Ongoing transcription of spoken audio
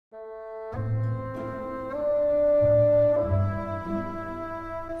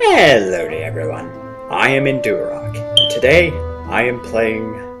Hello there everyone, I am Endurok, and today I am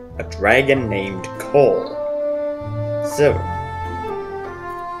playing a dragon named Cole. So,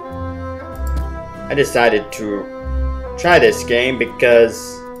 I decided to try this game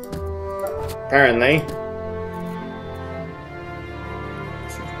because apparently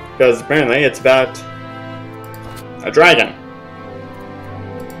it's about a dragon.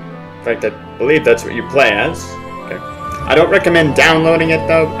 In fact, I believe that's what you play as. Okay. I don't recommend downloading it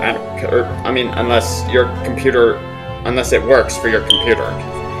though, unless it works for your computer.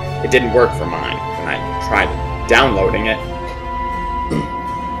 It didn't work for mine when I tried downloading it.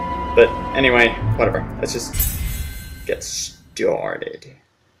 But anyway, whatever. Let's just get started.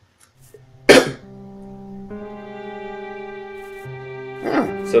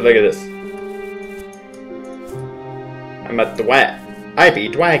 So look at this. I'm a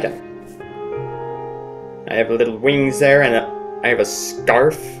dragon. I have little wings there, and I have a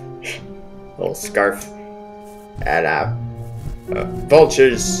scarf. Little scarf. And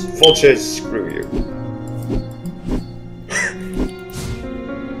vultures, screw you.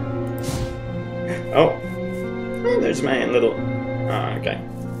 Oh, there's my little. Oh, okay.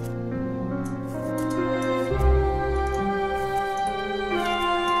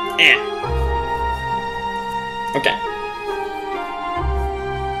 Okay.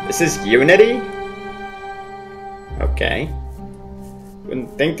 This is Unity? Okay.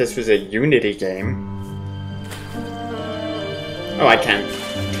 Wouldn't think this was a Unity game. Oh, I can't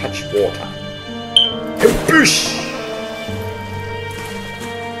touch water. Kaboosh!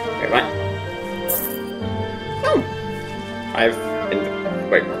 Wait, what? Oh! I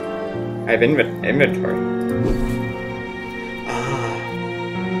have inventory.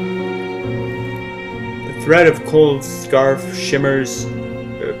 Thread of Cole's scarf shimmers. You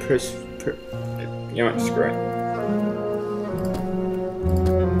know what? Screw it.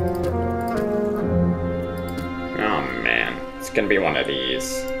 Oh man, it's gonna be one of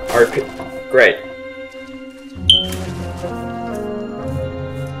these. Great.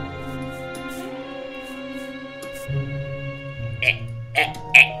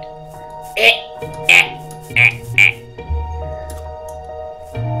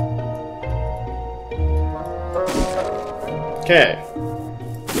 Okay.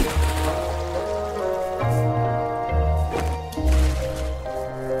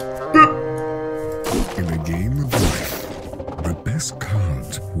 In a game of life, the best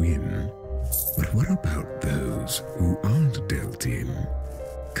cards win. But what about those who aren't dealt in?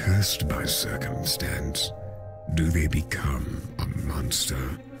 Cursed by circumstance, do they become a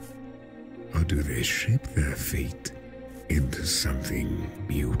monster? Or do they shape their fate into something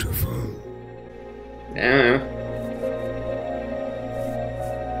beautiful? Yeah.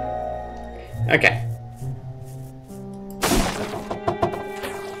 Okay.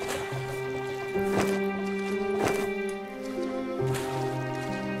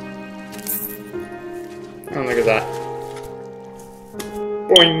 Oh, look at that.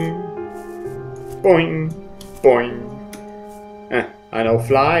 Boing. Boing. Boing. I no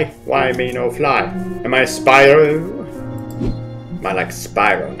fly? Why me no fly? Am I Spyro? Am I like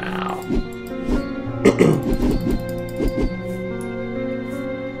Spyro now?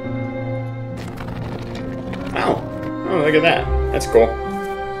 Oh, look at that. That's cool.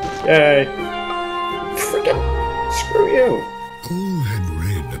 Yay. Freaking screw you. Cole had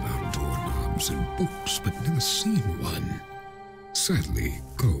read about doorknobs in books, but never seen one. Sadly,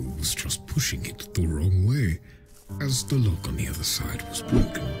 Cole was just pushing it the wrong way, as the lock on the other side was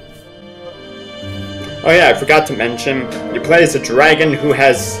broken. Oh yeah, I forgot to mention, you play as a dragon who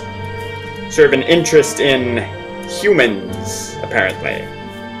has sort of an interest in humans, apparently.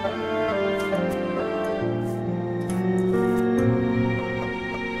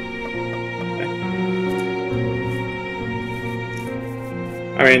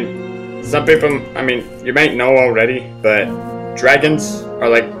 I mean, some people, you might know already, but dragons are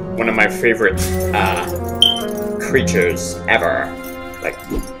like one of my favorite creatures ever.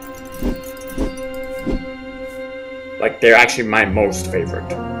 Like they're actually my most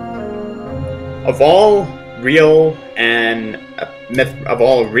favorite. Of all real,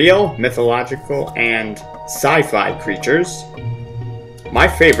 mythological, and sci-fi creatures, my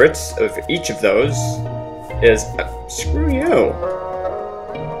favorites of each of those is screw you.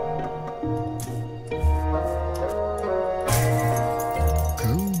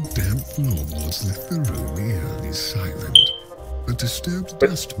 Floorboards left the room eerily silent. A disturbed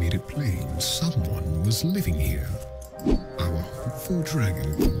dust made it plain someone was living here. Our hopeful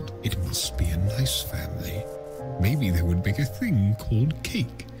dragon thought it must be a nice family. Maybe they would bake a thing called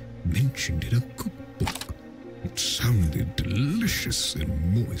cake mentioned in a cookbook. It sounded delicious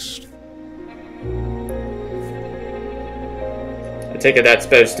and moist. I take it that's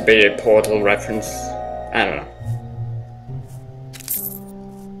supposed to be a Portal reference. I don't know.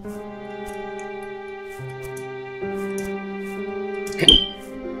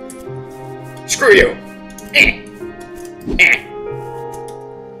 Screw you!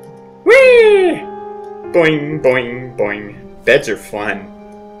 Whee! Boing, boing, boing. Beds are fun.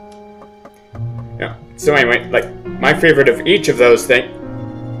 Yeah. So anyway, like, my favorite of each of those things...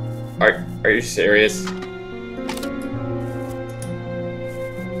 Are you serious?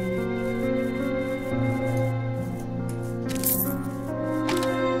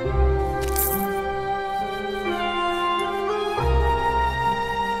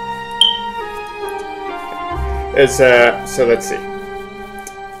 So let's see.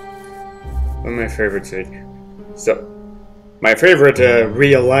 What are my favorites? So, my favorite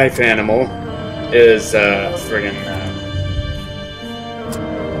real life animal is friggin'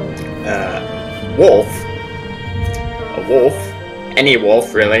 wolf. A wolf. Any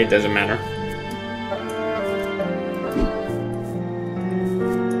wolf, really, doesn't matter.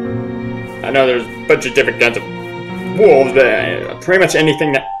 I know there's a bunch of different kinds of wolves, but pretty much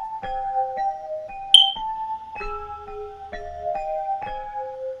anything that...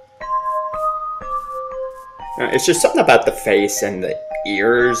 It's just something about the face and the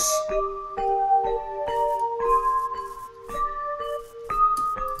ears.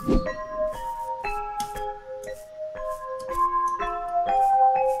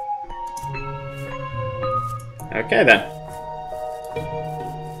 Okay, then.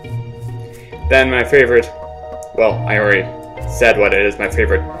 Then my favorite... Well, I already said what it is. My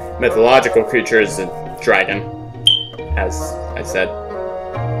favorite mythological creature is a dragon, as I said.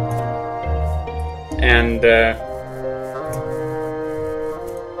 And,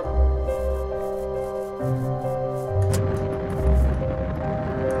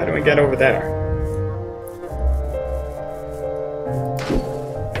 how do we get over there?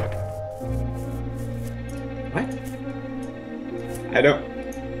 What? I don't...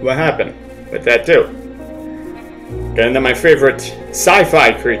 What happened with that too? Okay, and then my favorite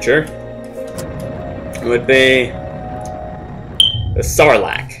sci-fi creature would be the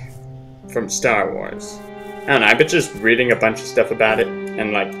Sarlacc from Star Wars. I don't know, I've been just reading a bunch of stuff about it,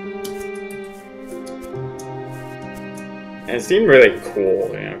 and like... And it seemed really cool,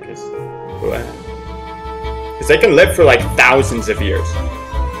 you know, because they can live for like thousands of years.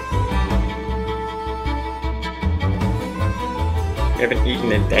 We haven't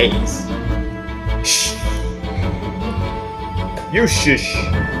eaten in days. Shh. You shush.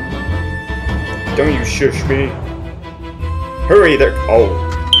 Don't you shush me. Hurry there. Oh.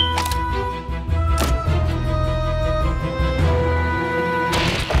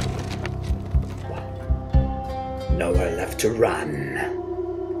 Nowhere left to run.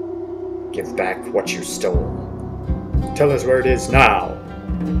 Give back what you stole. Tell us where it is now.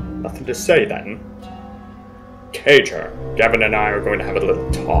 Nothing to say then. Cager, Gavin and I are going to have a little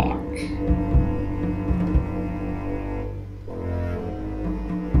talk.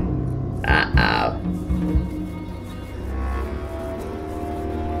 Uh-oh.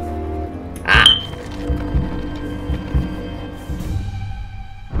 Ah.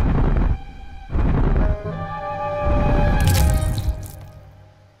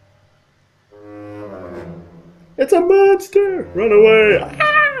 It's a monster! Run away!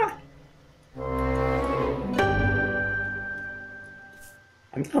 Ah!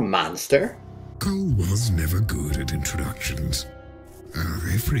 I'm not a monster. Cole was never good at introductions.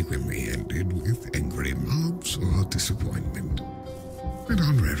 They frequently ended with angry mobs or disappointment. And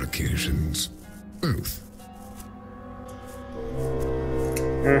on rare occasions, both.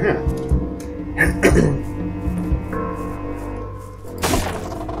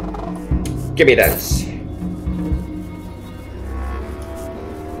 Give me those.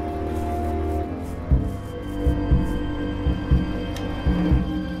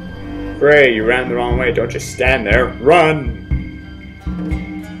 Gray, you ran the wrong way. Don't just stand there. Run!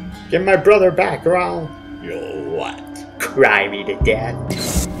 Give my brother back, or you'll what? Cry me to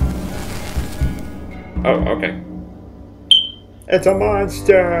death. Oh, okay. It's a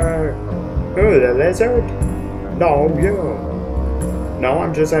monster! Who, the lizard? No, you. No,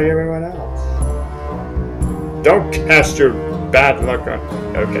 I'm just like everyone else. Don't cast your bad luck on...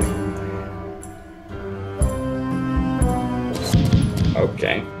 Okay.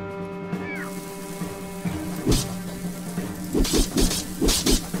 Okay.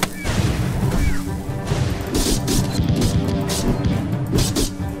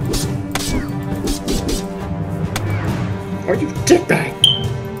 Oh, you dickbag!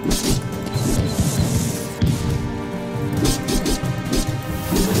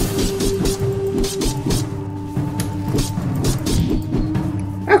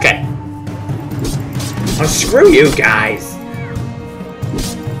 Screw you guys!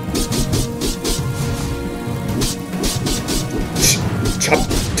 Chop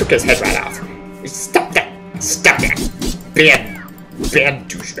took his head right off. Stop that! Stop that! Bad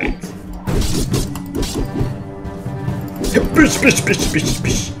douchebags. Bish, bish, bish, bish,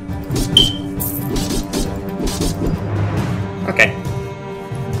 bish. Okay.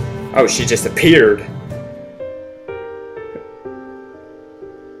 Oh, she just appeared.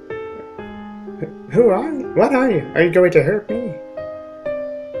 Who are you? What are you? Are you going to hurt me?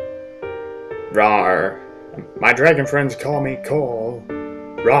 Rawr. My dragon friends call me Cole.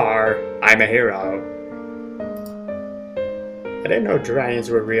 Rawr. I'm a hero. I didn't know dragons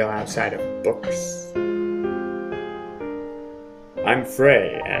were real outside of books. I'm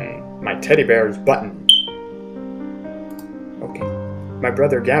Frey, and my teddy bear is Button. Okay. My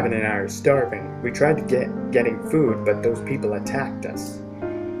brother Gavin and I are starving. We tried to getting food, but those people attacked us.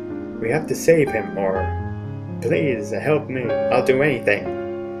 We have to save him, or please help me. I'll do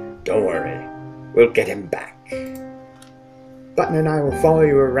anything. Don't worry. We'll get him back. Button and I will follow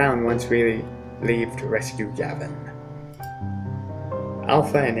you around once we leave to rescue Gavin.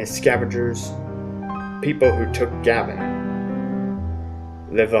 Alpha and his scavengers, people who took Gavin,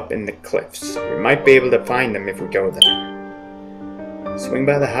 live up in the cliffs. We might be able to find them if we go there. Swing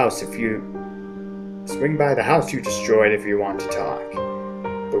by the house you destroyed if you want to talk.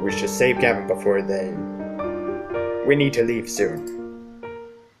 But we should save Gavin before they... We need to leave soon.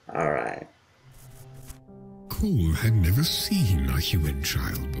 Alright. Cole had never seen a human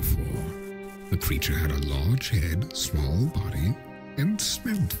child before. The creature had a large head, small body, and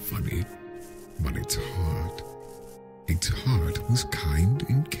smelled funny. But its heart was kind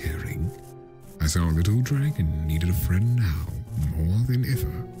and caring, as our little dragon needed a friend now more than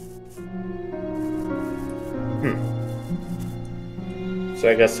ever. So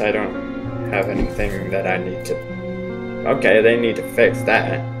I guess I don't have anything that I need to... Okay, they need to fix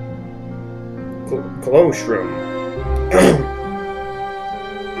that. Close room.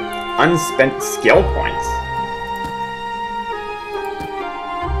 Unspent skill points.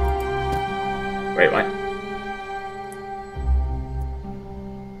 Wait, what?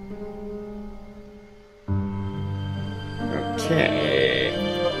 Okay.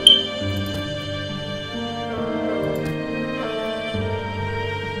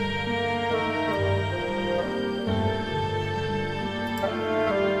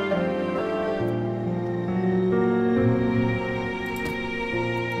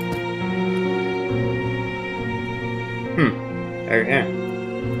 Okay.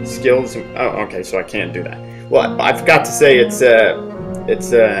 Skills. Oh, okay. So I can't do that. Well, I forgot to say it's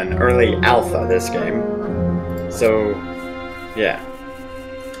an early alpha, this game. So, yeah.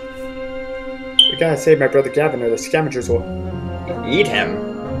 We gotta save my brother Gavin, or the scavengers will eat him.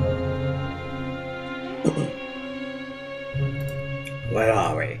 Where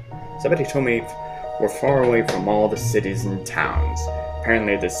are we? Somebody told me we're far away from all the cities and towns.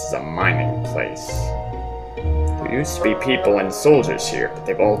 Apparently, this is a mining place. There used to be people and soldiers here, but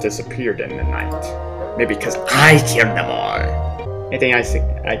they've all disappeared in the night. Maybe because I killed them all. Anything I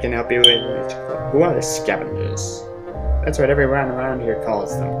can help you with? Who are the scavengers? That's what everyone around here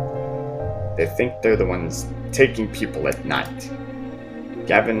calls them. They think they're the ones taking people at night.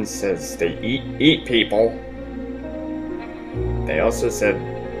 Gavin says they eat people. They also said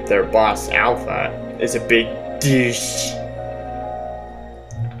their boss, Alpha, is a big douche.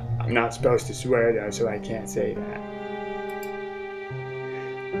 I'm not supposed to swear though, so I can't say that.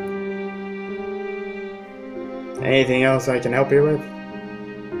 Anything else I can help you with?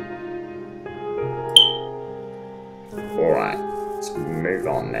 Alright, let's move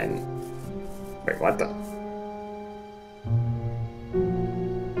on then. Wait, what the?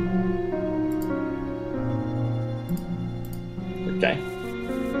 Okay.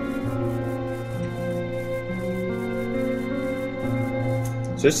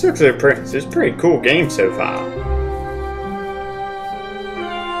 So this looks like this is a pretty cool game so far.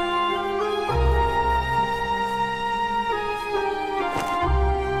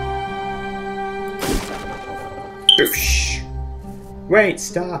 Boosh. Wait,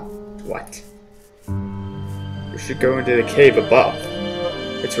 stop. What? We should go into the cave above.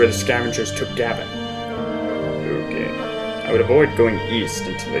 It's where the scavengers took Gavin. Okay. I would avoid going east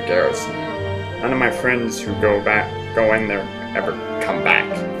into the garrison. None of my friends who go in there ever come back.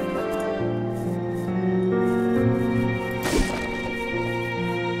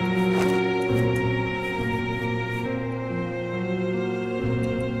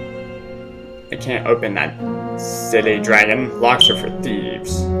 I can't open that silly dragon. Locks are for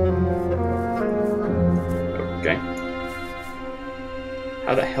thieves. Okay.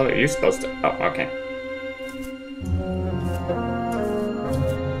 How the hell are you supposed to... Oh, okay.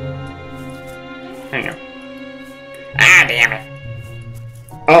 Hang on. Ah, damn it.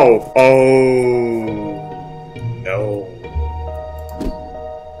 Oh, no.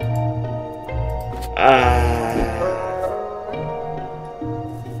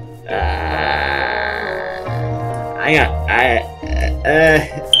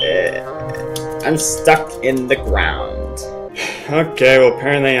 I'm stuck in the ground. Okay, well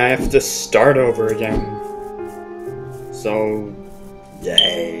apparently I have to start over again. So,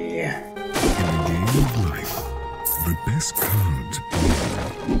 yay. In a game of life, the best cards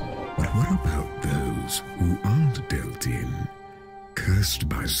win. But what about those who aren't dealt in? Cursed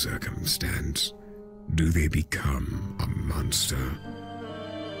by circumstance, do they become a monster?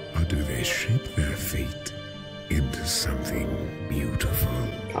 Or do they shape their fate into something beautiful?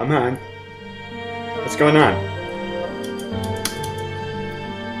 Come on. What's going on?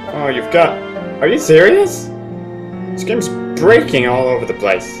 Oh, you've got... Are you serious? This game's breaking all over the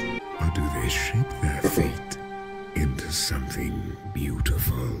place. Or do they shape their fate into something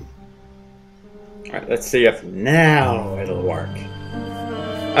beautiful? Alright, let's see if now it'll work.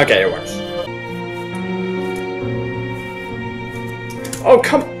 Okay, it works. Oh,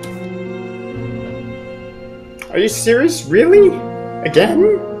 come... Are you serious? Really? Again?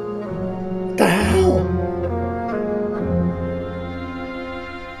 What the hell?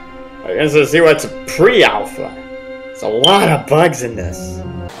 I guess let's see what's pre-alpha. There's a lot of bugs in this.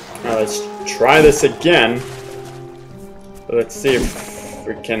 Now let's try this again. Let's see if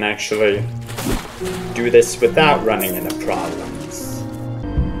we can actually do this without running into problems.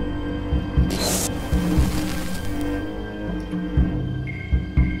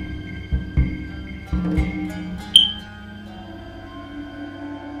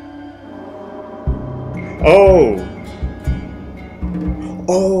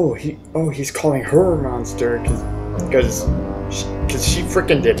 He's calling her a monster because she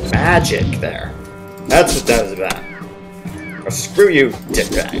freaking did magic there. That's what that was about. Oh, screw you,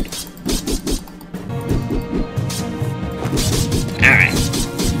 dickbag. Alright.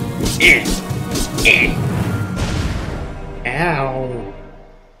 Ow.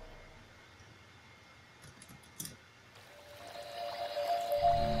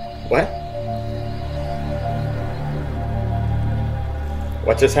 What?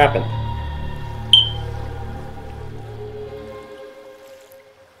 What just happened?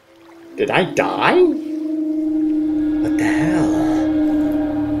 Did I die? What the hell?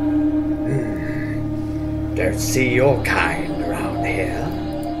 Don't see your kind around here.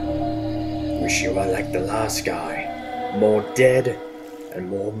 Wish you were like the last guy. More dead and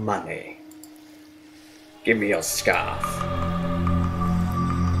more money. Give me your scarf.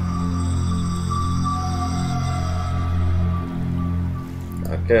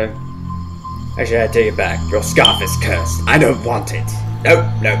 Okay. Actually, I take it back. Your scarf is cursed. I don't want it. Nope,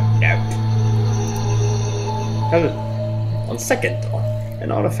 nope, nope. On second thought,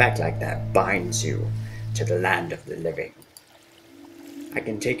 an artifact like that binds you to the land of the living. I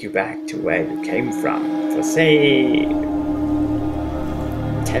can take you back to where you came from for, say,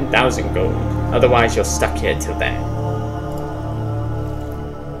 10,000 gold. Otherwise, you're stuck here till then.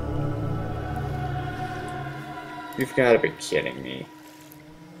 You've got to be kidding me.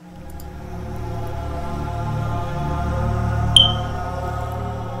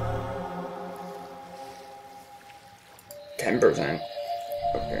 %.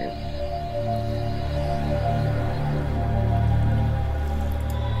 Okay.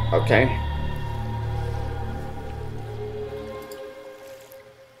 Okay.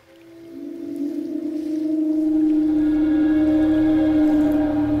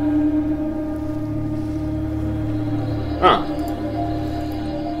 Huh.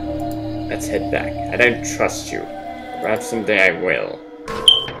 Let's head back. I don't trust you. Perhaps someday I will.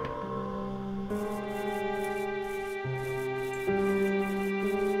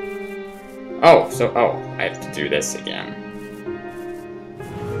 Oh, I have to do this again.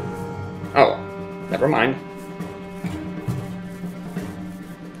 Oh, never mind.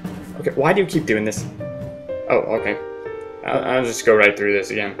 Okay, why do you keep doing this? Oh, okay. I'll just go right through this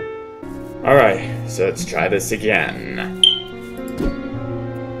again. Alright, so let's try this again.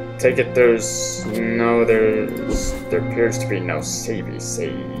 Take it there appears to be no savey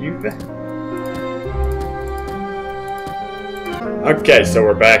save. Okay, so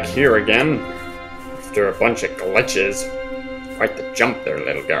we're back here again. After a bunch of glitches. Quite the jump there,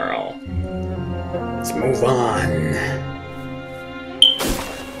 little girl. Let's move on.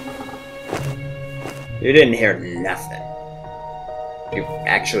 You didn't hear nothing. You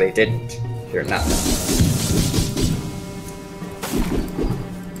actually didn't hear nothing.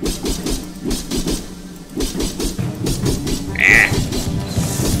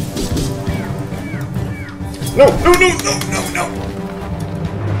 No, no, no, no, no, no!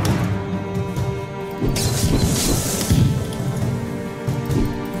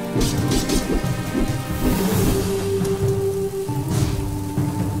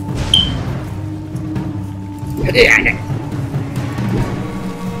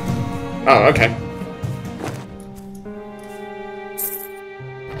 Oh, okay.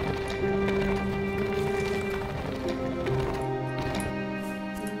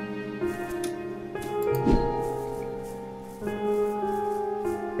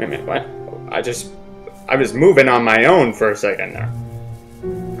 Wait a minute, what? I was moving on my own for a second there.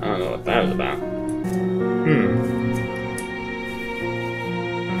 I don't know what that was about.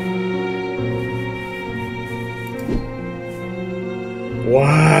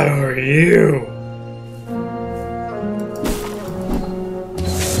 What are you?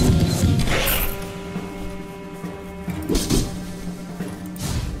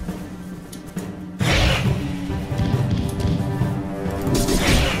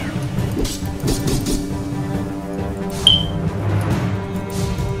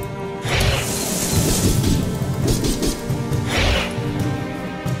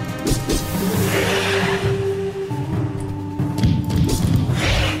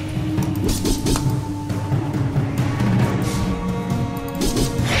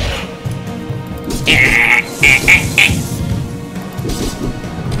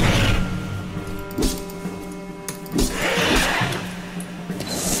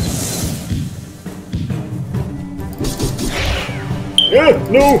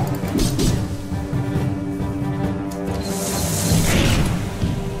 No!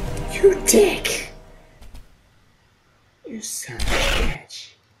 You dick! You son of a bitch.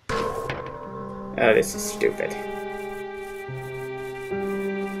 Oh, this is stupid.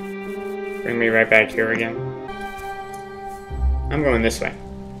 Bring me right back here again. I'm going this way.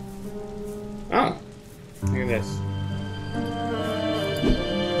 Oh, look at this.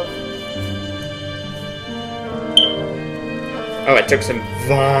 Oh, I took some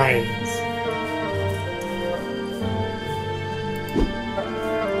vines.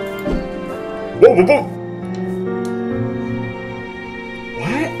 Whoa, whoa, whoa!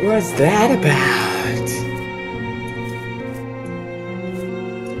 What was that about?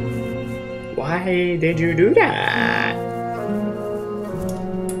 Why did you do that?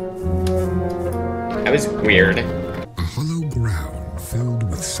 That was weird. A hollow ground filled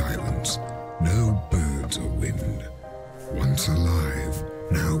with silence, no birds or wind. Once alive,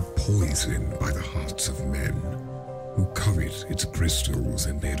 now poisoned by the hearts of men, who covet its crystals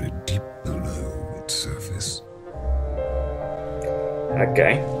embedded deep below its surface.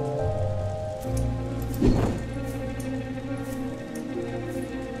 Okay.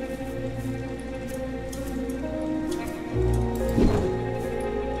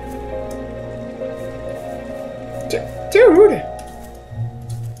 Dude!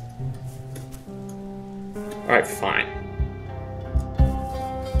 Alright, fine.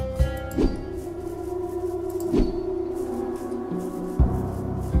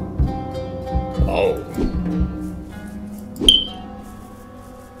 Oh.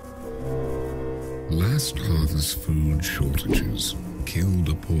 Last harvest food shortages killed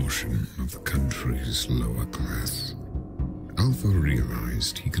a portion of the country's lower class. Alpha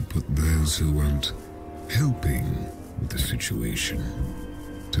realized he could put those who weren't helping with the situation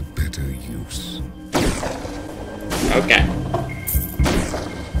to better use. Okay.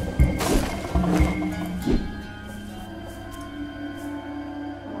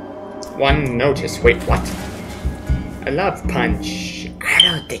 One notice. Wait, what? I love punch. I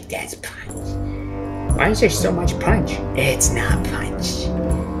don't think that's punch. Why is there so much punch? It's not punch.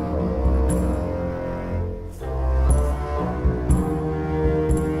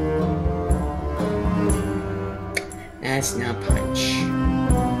 That's not punch.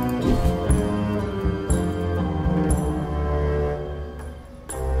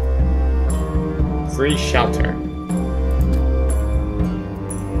 Free shelter.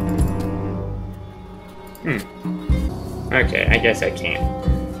 Okay, I guess I can't.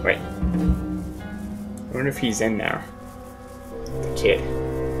 Wait. I wonder if he's in there. The kid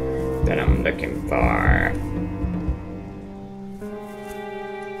that I'm looking for.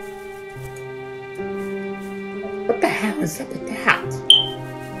 What the hell is up with that?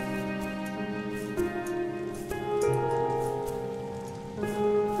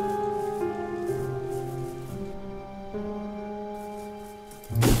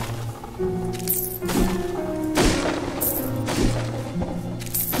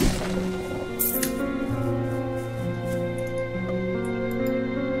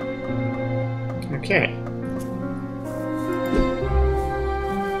 Okay.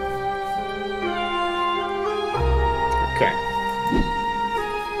 Okay.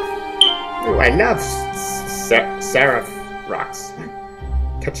 Ooh, I love seraph rocks.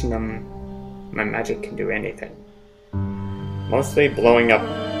 Touching them, my magic can do anything. Mostly blowing up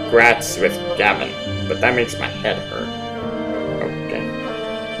grats with Gavin, but that makes my head hurt. Okay.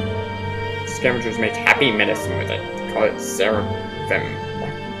 Scavengers make happy medicine with it. Call it seraphim.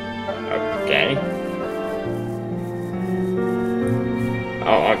 Okay.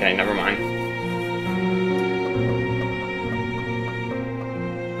 Oh, okay, never mind.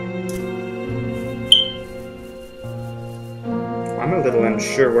 I'm a little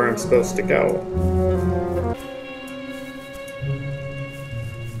unsure where I'm supposed to go.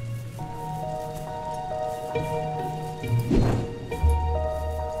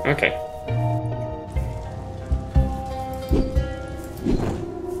 Okay.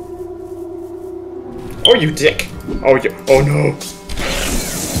 Oh, you dick! Oh, you. Oh no!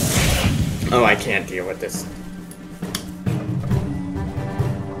 Oh, I can't deal with this.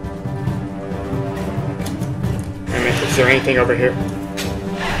 Is there anything over here?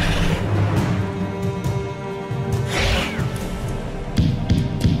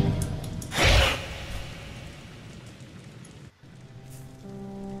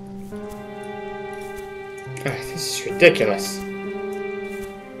 This is ridiculous.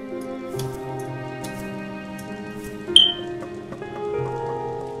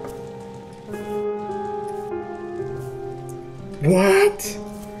 What?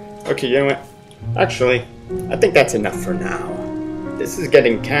 Okay, you know what? Actually, I think that's enough for now. This is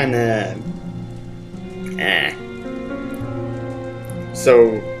getting kinda...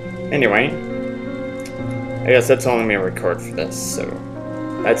 So, anyway, I guess that's all I'm gonna record for this, so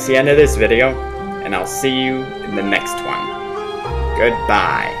that's the end of this video, and I'll see you in the next one.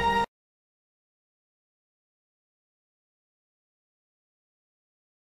 Goodbye.